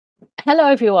Hello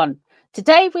everyone.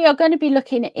 Today we are going to be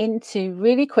looking into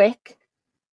really quick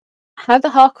how the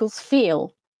Harkles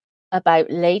feel about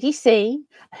Lady C,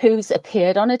 who's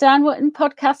appeared on a Dan Wootton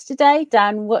podcast today,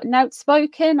 Dan Wootton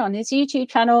Outspoken on his YouTube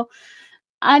channel,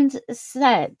 and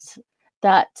said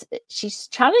that she's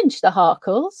challenged the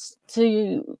Harkles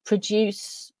to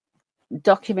produce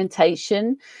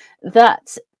documentation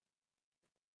that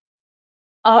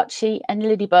Archie and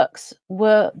Lilybucks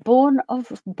were born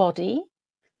of body.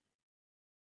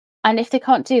 And if they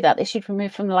can't do that, they should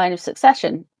remove from the line of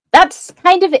succession. That's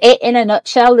kind of it in a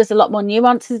nutshell. There's a lot more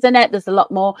nuances in it. There's a lot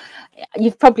more.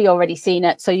 You've probably already seen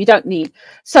it, so you don't need.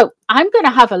 So I'm going to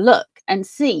have a look and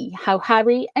see how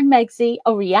Harry and Megsie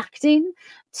are reacting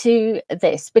to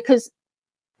this, because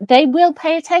they will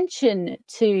pay attention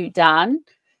to Dan.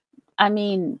 I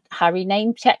mean, Harry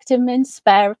name checked him in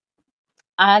Spare,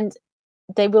 and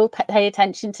they will pay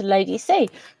attention to Lady C.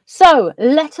 So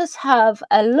let us have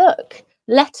a look.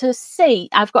 Let us see.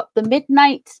 I've got the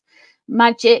Midnight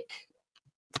Magic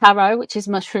Tarot, which is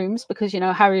mushrooms, because, you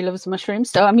know, Harry loves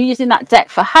mushrooms. So I'm using that deck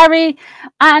for Harry.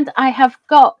 And I have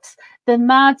got the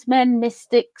Madmen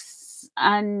Mystics,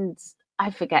 and I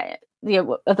forget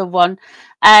the other one,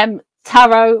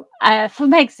 Tarot for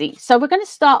Megsie. So we're going to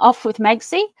start off with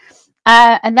Megsie.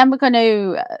 And then we're going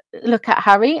to look at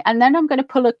Harry, and then I'm going to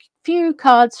pull a few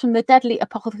cards from the Deadly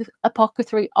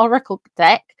Apothecary Oracle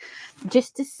deck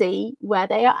just to see where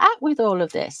they are at with all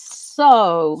of this.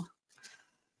 So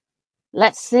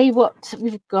let's see what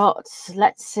we've got.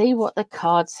 Let's see what the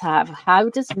cards have. How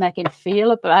does Megan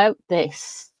feel about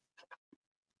this?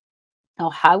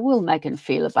 Or how will Megan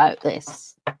feel about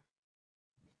this?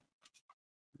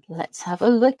 Let's have a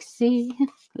look-see.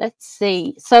 Let's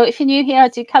see. So if you're new here, I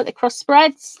do Celtic cross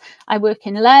spreads. I work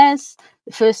in layers.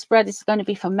 The first spread is going to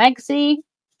be for Megsie.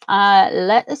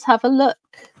 Let us have a look.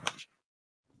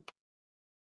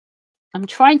 I'm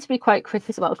trying to be quite quick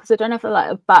as well, because I don't have a lot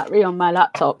of battery on my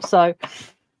laptop. So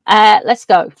let's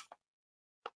go.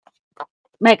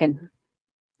 Megan,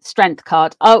 strength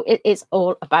card. Oh, it is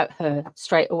all about her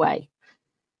straight away.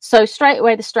 So straight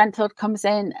away, the strength card comes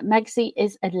in. Megsie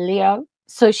is a Leo.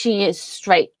 So she is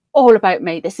straight, all about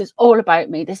me. This is all about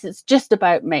me. This is just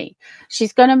about me.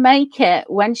 She's going to make it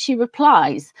when she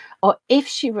replies, or if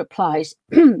she replies,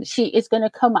 she is going to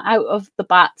come out of the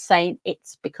bat saying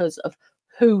it's because of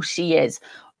who she is,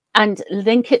 and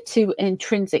link it to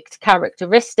intrinsic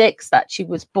characteristics that she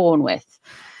was born with.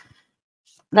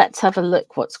 Let's have a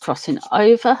look what's crossing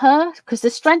over her, because the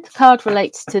strength card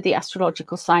relates to the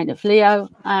astrological sign of Leo,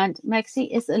 and Megsie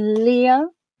is a Leo.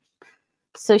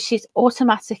 So she's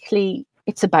automatically,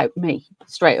 it's about me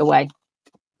straight away.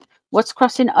 What's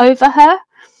crossing over her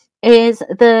is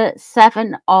the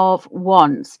Seven of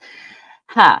Wands.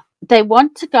 They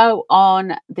want to go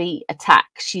on the attack.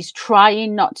 She's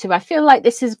trying not to. I feel like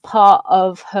this is part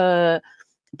of their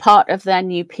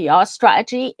new PR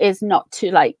strategy, is not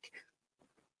to like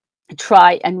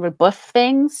try and rebuff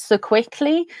things so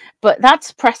quickly, but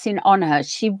that's pressing on her.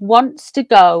 She wants to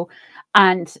go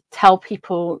and tell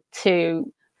people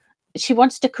she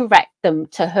wants to correct them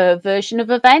to her version of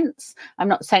events. I'm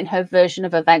not saying her version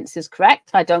of events is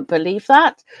correct. I don't believe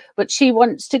that, but she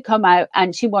wants to come out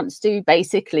and she wants to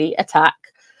basically attack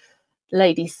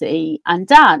Lady C and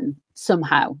Dan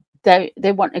somehow. They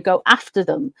want to go after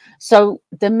them. So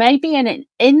there may be an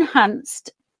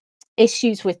enhanced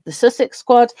issues with the Sussex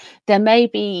squad. There may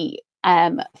be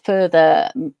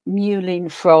further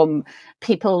mewling from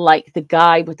people like the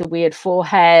guy with the weird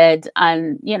forehead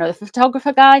and, you know, the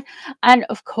photographer guy. And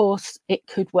of course it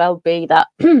could well be that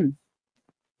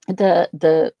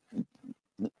the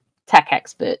tech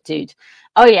expert dude,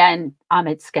 oh yeah, and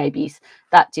Ahmed Scabies,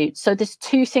 that dude. So there's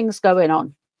two things going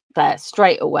on there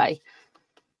straight away.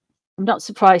 I'm not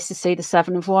surprised to see the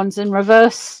Seven of Wands in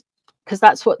reverse, because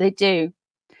that's what they do.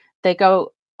 They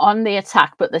go on the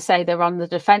attack, but they say they're on the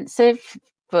defensive,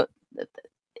 but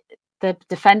they're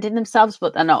defending themselves,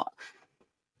 but they're not.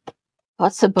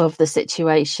 What's above the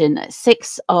situation?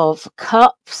 Six of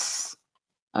Cups.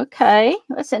 Okay,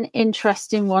 that's an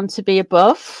interesting one to be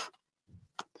above.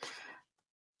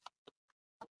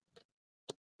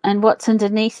 And what's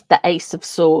underneath? The Ace of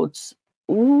Swords.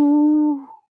 Ooh.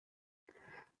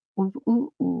 Ooh,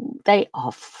 ooh, ooh. They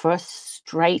are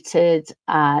frustrated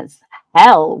as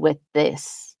hell with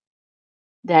this.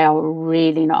 They are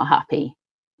really not happy.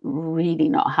 Really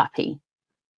not happy.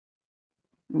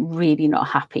 Really not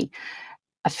happy.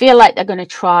 I feel like they're going to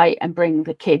try and bring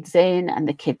the kids in and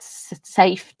the kids'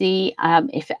 safety.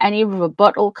 If any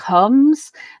rebuttal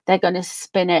comes, they're going to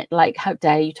spin it like, how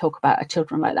dare you talk about our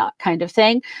children like that kind of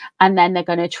thing. And then they're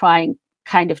going to try and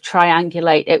kind of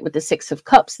triangulate it with the Six of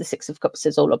Cups. The Six of Cups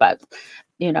is all about,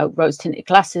 you know, rose-tinted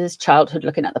glasses, childhood,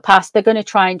 looking at the past. They're going to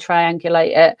try and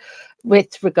triangulate it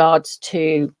with regards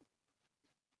to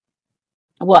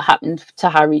what happened to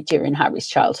Harry during Harry's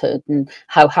childhood and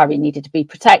how Harry needed to be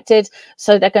protected.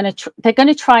 So they're going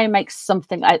to try and make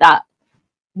something like that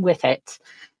with it,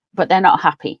 but they're not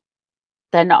happy.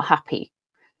 They're not happy.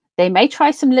 They may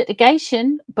try some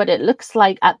litigation, but it looks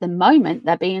like at the moment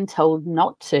they're being told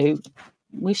not to.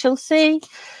 We shall see.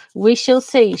 We shall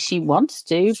see. She wants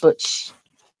to, but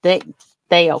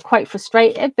they are quite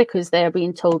frustrated because they are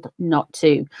being told not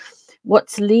to.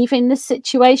 What's leaving the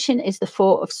situation is the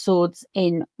Four of Swords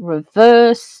in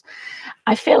reverse.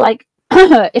 I feel like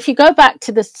if you go back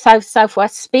to the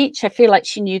Southwest speech, I feel like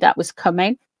she knew that was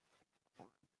coming.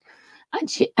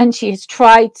 And she has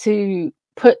tried to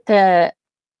put the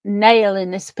nail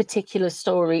in this particular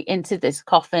story into this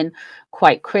coffin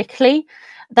quite quickly.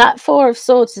 That Four of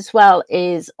Swords as well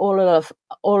is all of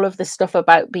the stuff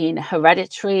about being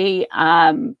hereditary,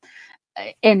 an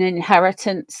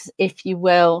inheritance, if you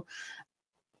will,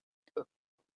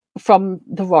 from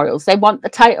the royals. They want the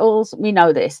titles. We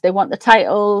know this. They want the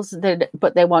titles,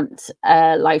 but they want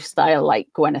a lifestyle like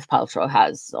Gwyneth Paltrow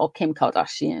has, or Kim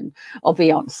Kardashian, or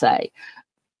Beyonce.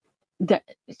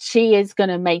 She is going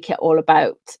to make it all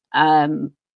about, I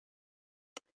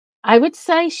would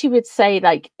say she would say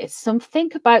like it's something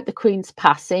about the Queen's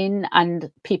passing and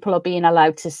people are being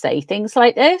allowed to say things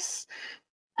like this.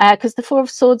 Because the Four of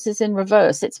Swords is in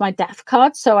reverse. It's my death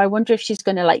card. So I wonder if she's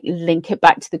going to like link it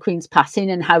back to the Queen's passing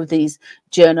and how these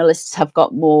journalists have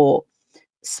got more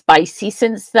spicy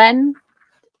since then.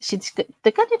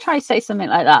 They're going to try to say something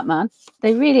like that, man.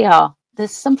 They really are.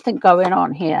 There's something going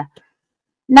on here.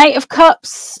 Knight of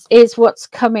Cups is what's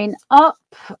coming up.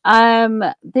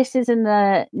 This is in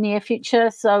the near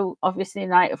future. So obviously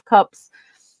Knight of Cups.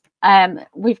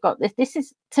 We've got this. This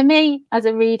is, to me, as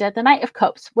a reader, the Knight of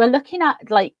Cups. We're looking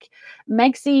at like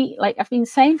Megsy, like I've been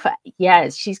saying for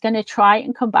years, she's going to try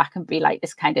and come back and be like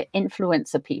this kind of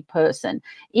influencer person.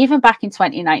 Even back in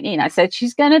 2019, I said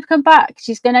she's going to come back.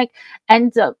 She's going to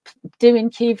end up doing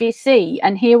QVC,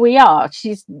 and here we are.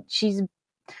 She's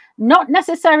not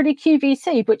necessarily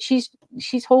QVC, but she's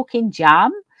hawking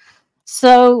jam.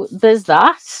 So there's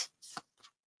that.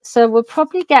 So we'll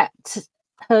probably get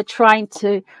her trying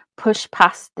to push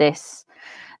past this.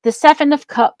 The Seven of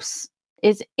Cups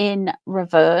is in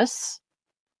reverse.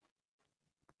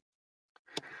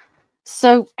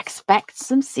 So expect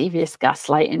some serious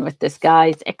gaslighting with this,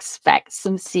 guys. Expect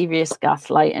some serious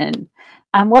gaslighting.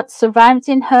 And what's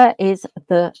surrounding her is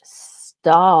the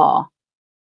Star.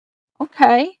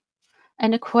 Okay.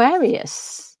 An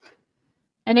Aquarius.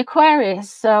 An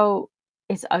Aquarius. So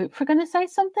is Oprah going to say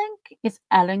something? Is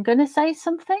Ellen going to say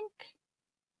something?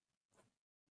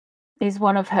 Is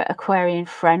one of her Aquarian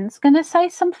friends going to say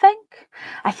something?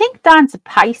 I think Dan's a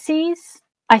Pisces.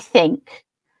 I think.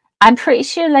 I'm pretty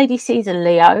sure Lady C's a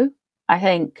Leo. I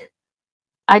think.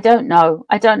 I don't know.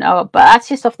 I don't know. But that's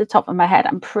just off the top of my head.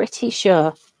 I'm pretty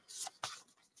sure.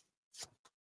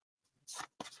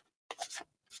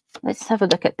 Let's have a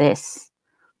look at this.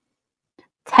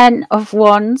 10 of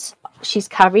Wands. She's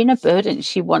carrying a burden.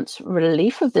 She wants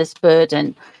relief of this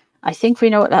burden. I think we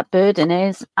know what that burden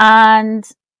is. And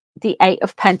the 8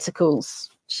 of Pentacles.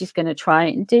 She's going to try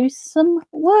and do some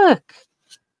work.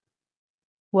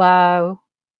 Wow.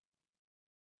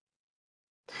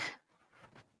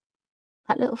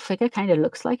 That little figure kind of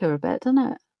looks like her a bit, doesn't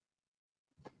it?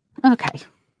 Okay.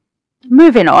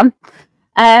 Moving on.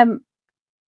 I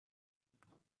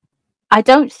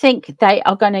don't think they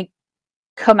are going to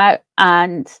come out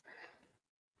and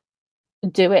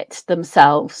do it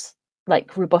themselves,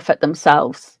 like rebuff it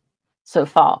themselves so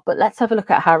far. But let's have a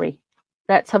look at Harry.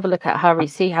 Let's have a look at Harry,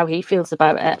 see how he feels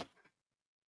about it.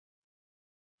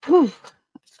 Whew.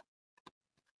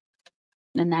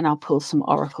 And then I'll pull some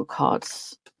oracle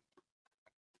cards.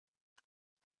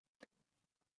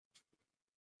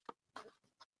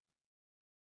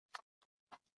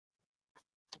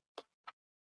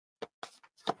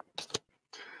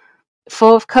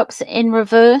 Four of Cups in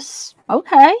reverse.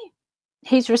 Okay.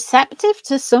 He's receptive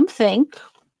to something.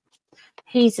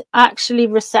 He's actually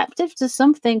receptive to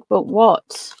something, but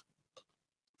what?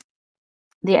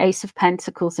 The Ace of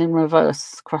Pentacles in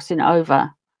reverse, crossing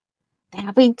over. They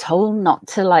are being told not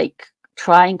to like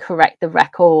try and correct the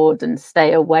record and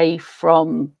stay away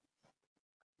from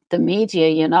the media,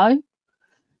 you know,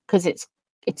 because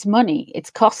it's money,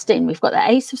 it's costing. We've got the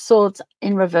Ace of Swords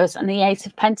in reverse and the Ace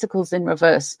of Pentacles in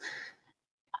reverse.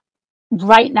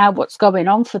 right now what's going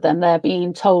on for them, they're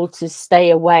being told to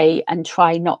stay away and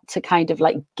try not to kind of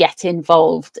like get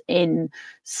involved in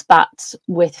spats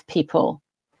with people.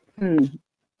 The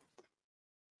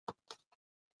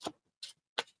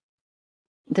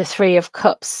Three of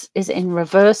Cups is in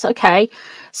reverse. Okay,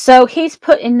 so he's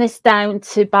putting this down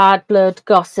to bad blood,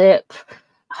 gossip,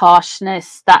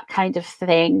 harshness, that kind of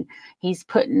thing. He's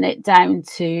putting it down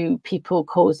to people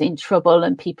causing trouble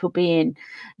and people being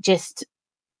just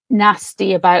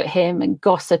nasty about him and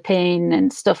gossiping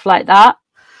and stuff like that.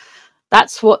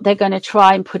 That's what they're going to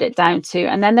try and put it down to,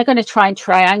 and then they're going to try and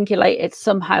triangulate it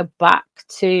somehow back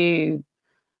to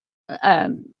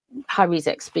Harry's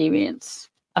experience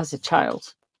as a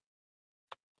child.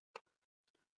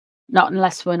 Not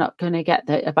unless we're not going to get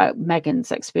about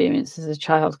Meghan's experience as a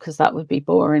child, because that would be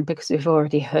boring, because we've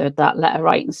already heard that letter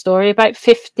writing story about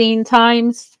 15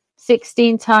 times,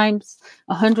 16 times,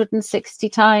 160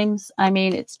 times. I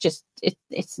mean, it's just,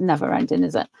 it's never ending,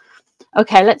 is it?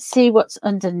 Okay, let's see what's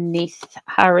underneath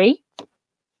Harry.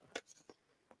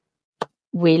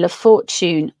 Wheel of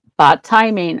Fortune, bad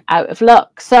timing, out of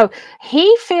luck. So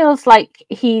he feels like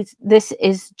this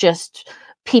is just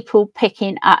people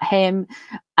picking at him.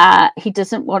 He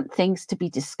doesn't want things to be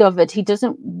discovered. He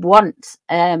doesn't want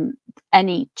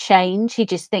any change. He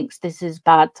just thinks this is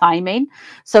bad timing.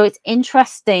 So it's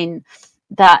interesting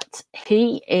that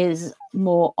he is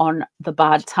more on the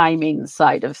bad timing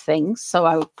side of things.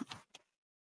 So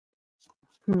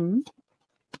and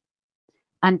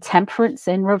Temperance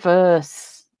in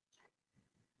reverse.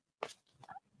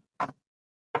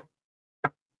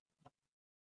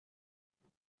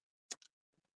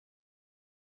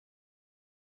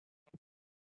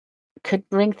 Could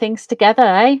bring things together,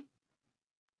 eh?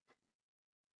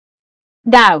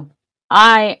 Now,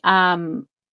 I am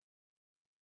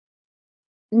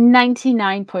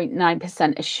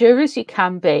 99.9% as sure as you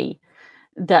can be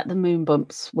that the moon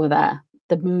bumps were there.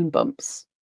 The moon bumps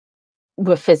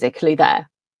were physically there.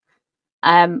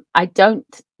 I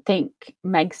don't think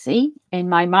Megsy, in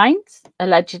my mind,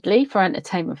 allegedly for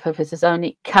entertainment purposes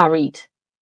only, carried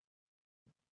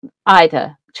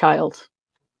either child.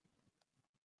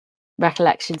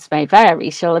 Recollections may vary,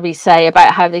 shall we say,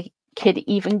 about how the kid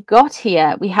even got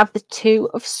here. We have the Two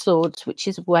of Swords, which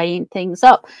is weighing things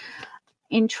up.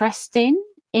 Interesting.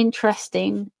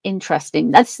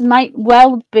 This might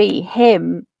well be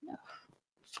him.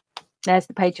 There's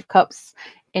the Page of Cups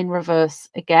in reverse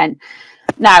again.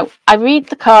 Now, I read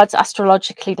the cards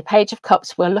astrologically. The Page of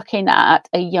Cups, we're looking at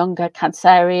a younger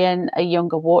Cancerian, a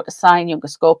younger water sign, younger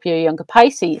Scorpio, younger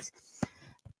Pisces.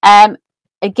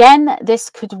 Again, this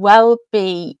could well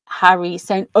be Harry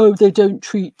saying, oh, they don't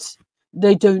treat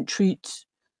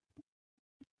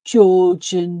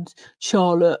George and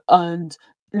Charlotte and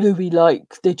Louis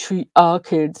like they treat our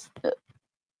kids.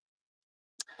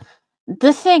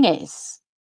 The thing is,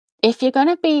 if you're going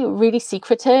to be really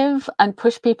secretive and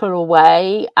push people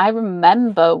away, I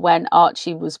remember when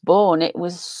Archie was born, it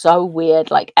was so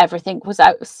weird. Like everything was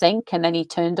out of sync. And then he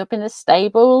turned up in the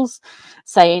stables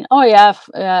saying, oh yeah,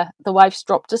 the wife's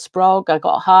dropped a sprog. I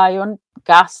got high on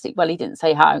gas. Well, he didn't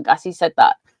say high on gas. He said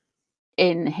that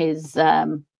in his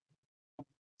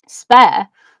spare.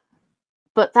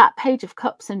 But that Page of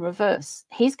Cups in reverse,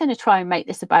 he's going to try and make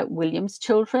this about William's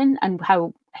children and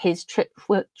how his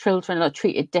children are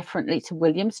treated differently to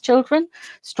William's children.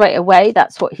 Straight away,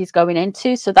 that's what he's going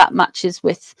into. So that matches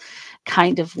with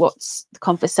kind of what's the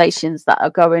conversations that are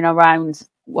going around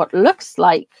what looks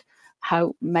like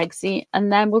how Megsy,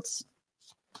 and then we'll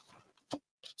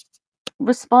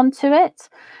respond to it.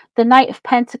 The Knight of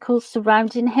Pentacles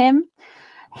surrounding him.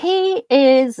 He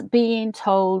is being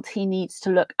told he needs to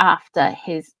look after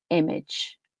his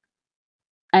image,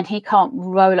 and he can't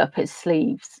roll up his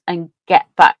sleeves and get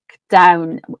back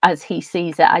down as he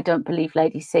sees it. I don't believe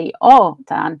Lady C or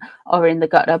Dan are in the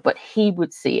gutter, but he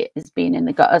would see it as being in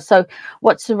the gutter. So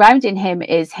what's surrounding him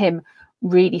is him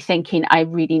really thinking, I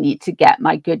really need to get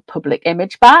my good public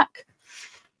image back.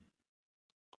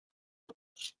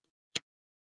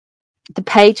 The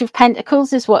Page of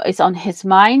Pentacles is what is on his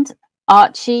mind.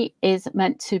 Archie is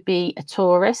meant to be a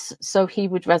Taurus, so he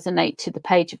would resonate to the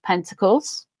Page of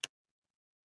Pentacles.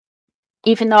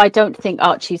 Even though I don't think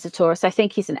Archie's a Taurus, I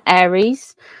think he's an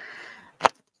Aries.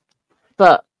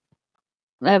 But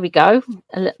there we go.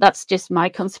 That's just my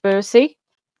conspiracy.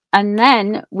 And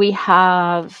then we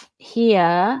have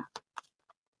here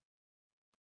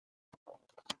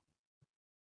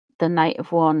the Knight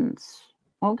of Wands.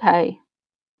 Okay.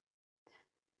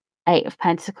 Eight of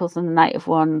Pentacles and the Knight of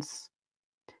Wands.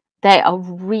 They are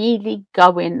really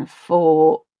going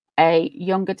for a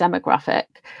younger demographic.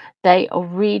 They are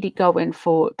really going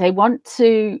for, they want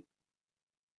to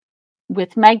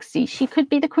with Megsy. She could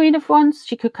be the Queen of Wands.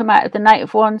 She could come out of the Knight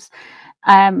of Wands.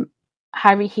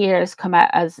 Harry here has come out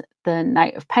as the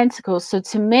Knight of Pentacles. So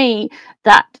to me,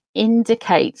 that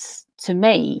indicates to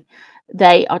me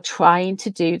they are trying to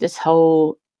do this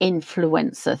whole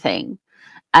influencer thing.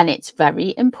 And it's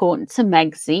very important to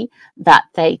Megsy that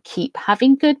they keep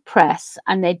having good press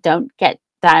and they don't get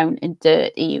down and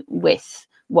dirty with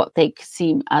what they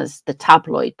seem as the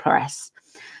tabloid press.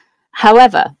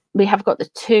 However, we have got the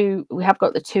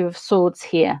Two of Swords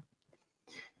here.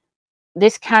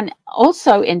 This can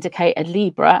also indicate a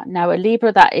Libra. Now, a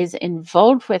Libra that is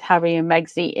involved with Harry and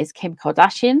Megsy is Kim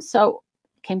Kardashian. So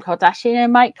Kim Kardashian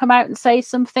might come out and say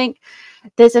something.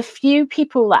 There's a few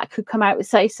people that could come out and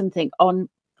say something on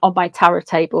my tarot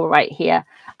table right here.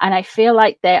 And I feel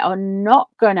like they are not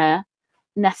going to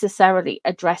necessarily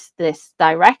address this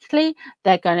directly.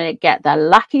 They're going to get their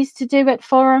lackeys to do it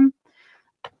for them.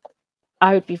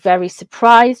 I would be very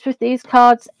surprised with these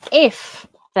cards if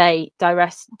they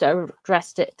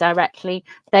addressed it directly.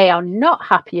 They are not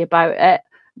happy about it.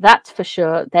 That's for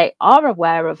sure. They are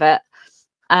aware of it.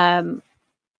 That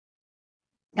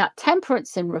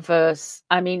Temperance in reverse.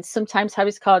 I mean, sometimes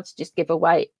Harry's cards just give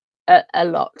away a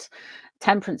lot.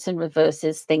 Temperance in reverse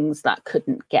is things that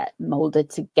couldn't get molded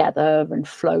together and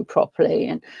flow properly.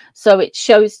 And so it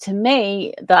shows to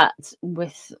me that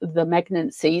with the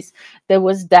Megnancies, there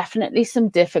was definitely some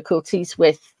difficulties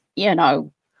with, you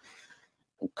know,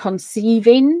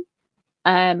 conceiving.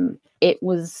 It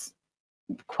was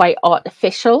quite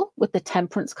artificial with the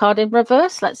Temperance card in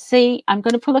reverse. Let's see. I'm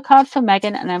going to pull a card for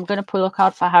Megan and I'm going to pull a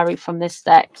card for Harry from this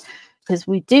deck, because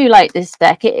we do like this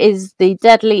deck. It is the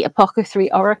Deadly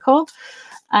Apothecary Oracle.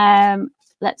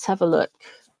 Let's have a look.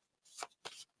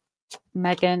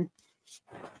 Megan,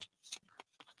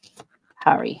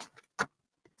 Harry.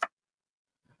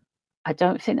 I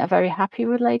don't think they're very happy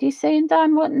with Lady C and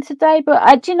Dan Wotton today,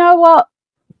 but do you know what?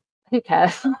 Who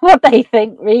cares what they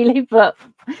think, really? But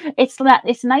it's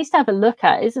nice to have a look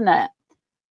at, isn't it?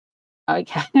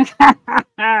 Okay.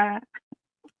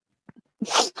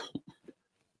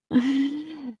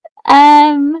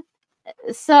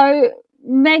 So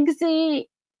Megsy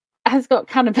has got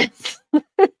cannabis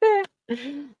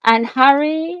and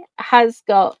Harry has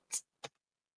got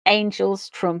Angel's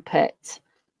Trumpet.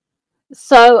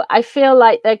 So I feel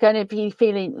like they're going to be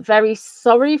feeling very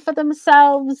sorry for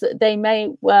themselves. They may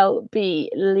well be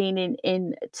leaning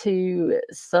into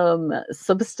some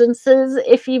substances,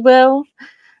 if you will.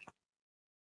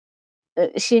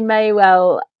 She may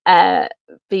well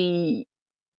be,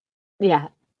 yeah.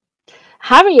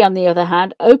 Harry, on the other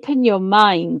hand, open your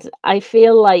mind. I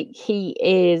feel like he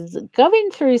is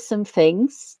going through some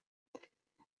things.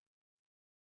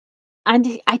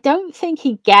 And I don't think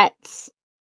he gets,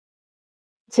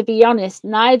 to be honest,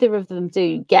 neither of them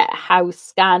do get how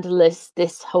scandalous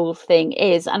this whole thing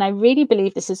is. And I really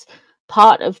believe this is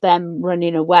part of them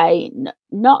running away.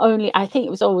 Not only, I think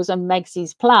it was always on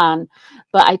Megsy's plan,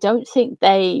 but I don't think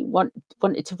they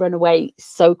wanted to run away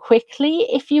so quickly,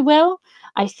 if you will.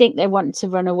 I think they wanted to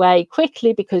run away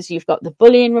quickly because you've got the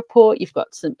bullying report, you've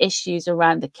got some issues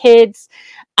around the kids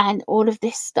and all of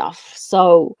this stuff.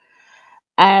 So,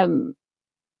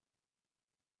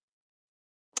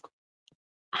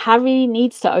 Harry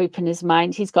needs to open his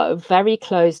mind. He's got a very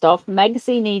closed off.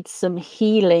 Megsy needs some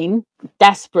healing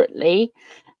desperately.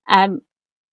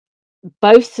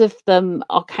 Both of them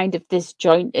are kind of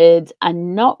disjointed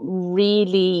and not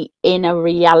really in a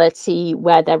reality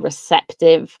where they're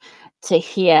receptive to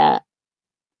hear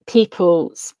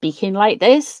people speaking like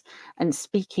this and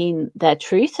speaking their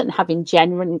truth and having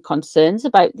genuine concerns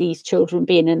about these children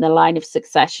being in the line of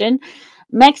succession.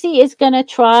 Megsy is going to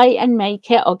try and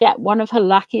make it, or get one of her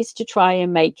lackeys to try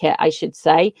and make it, I should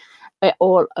say,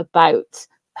 all about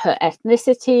her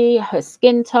ethnicity, her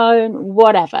skin tone,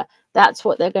 whatever. That's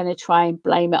what they're going to try and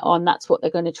blame it on. That's what they're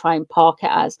going to try and park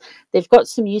it as. They've got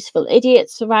some useful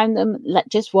idiots around them.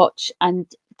 Just watch, and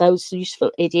those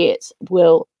useful idiots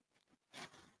will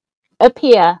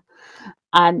appear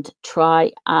and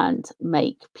try and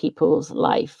make people's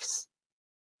lives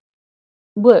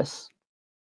worse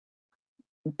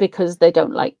because they're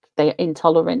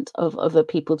intolerant of other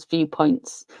people's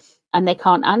viewpoints and they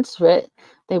can't answer it.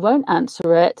 They won't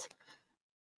answer it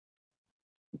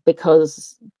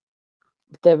because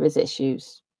there is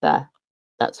issues there.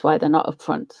 That's why they're not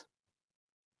upfront.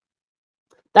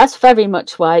 That's very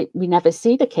much why we never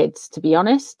see the kids, to be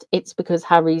honest. It's because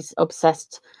Harry's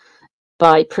obsessed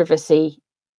by privacy.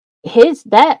 His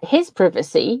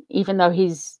privacy, even though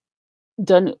he's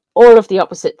done all of the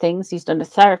opposite things. He's done a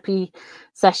therapy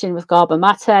session with Garba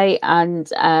Mate and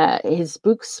his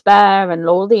book Spare and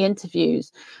all the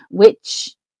interviews,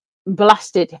 which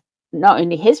blasted not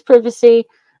only his privacy,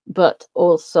 but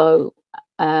also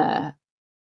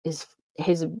his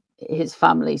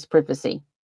family's privacy.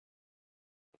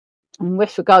 And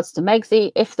with regards to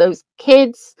Megsy, if those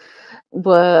kids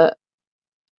were,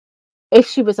 if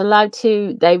she was allowed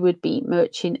to, they would be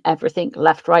merching everything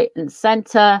left, right, and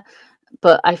center.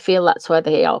 But I feel that's where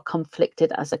they are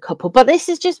conflicted as a couple. But this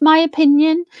is just my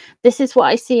opinion. This is what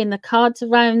I see in the cards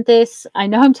around this. I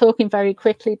know I'm talking very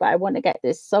quickly, but I want to get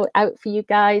this out for you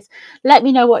guys. Let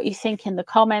me know what you think in the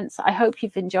comments. I hope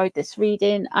you've enjoyed this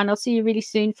reading, and I'll see you really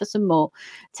soon for some more.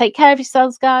 Take care of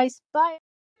yourselves, guys. Bye.